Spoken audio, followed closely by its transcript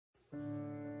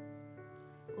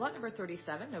lot number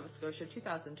 37, Nova Scotia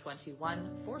 2021,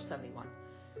 471.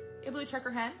 A blue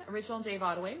checker hen, original Dave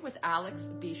Ottaway with Alex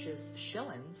Biesh's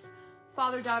Shillings.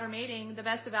 Father-daughter mating, the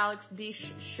best of Alex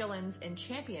Biesch Shillings and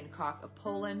Champion Cock of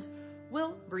Poland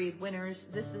will breed winners.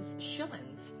 This is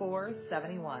Shillings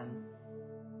 471.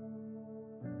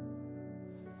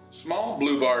 Small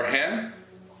blue bar hen.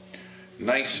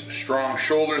 Nice strong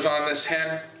shoulders on this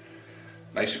hen.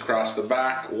 Nice across the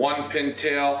back. One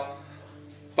pintail.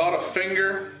 About a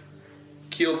finger.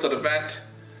 Keel to the vent.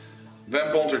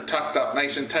 Vent bones are tucked up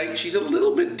nice and tight. She's a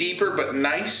little bit deeper but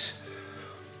nice.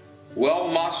 Well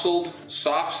muscled.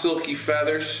 Soft silky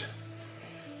feathers.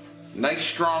 Nice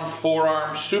strong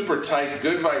forearm. Super tight.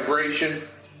 Good vibration.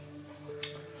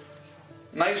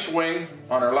 Nice wing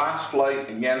on her last flight.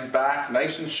 Again, back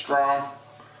nice and strong.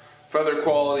 Feather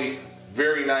quality,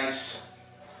 very nice.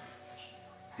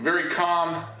 Very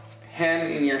calm hen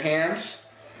in your hands.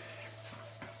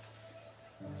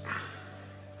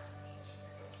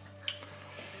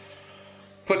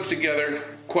 Put together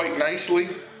quite nicely.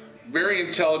 Very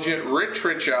intelligent,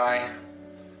 rich eye.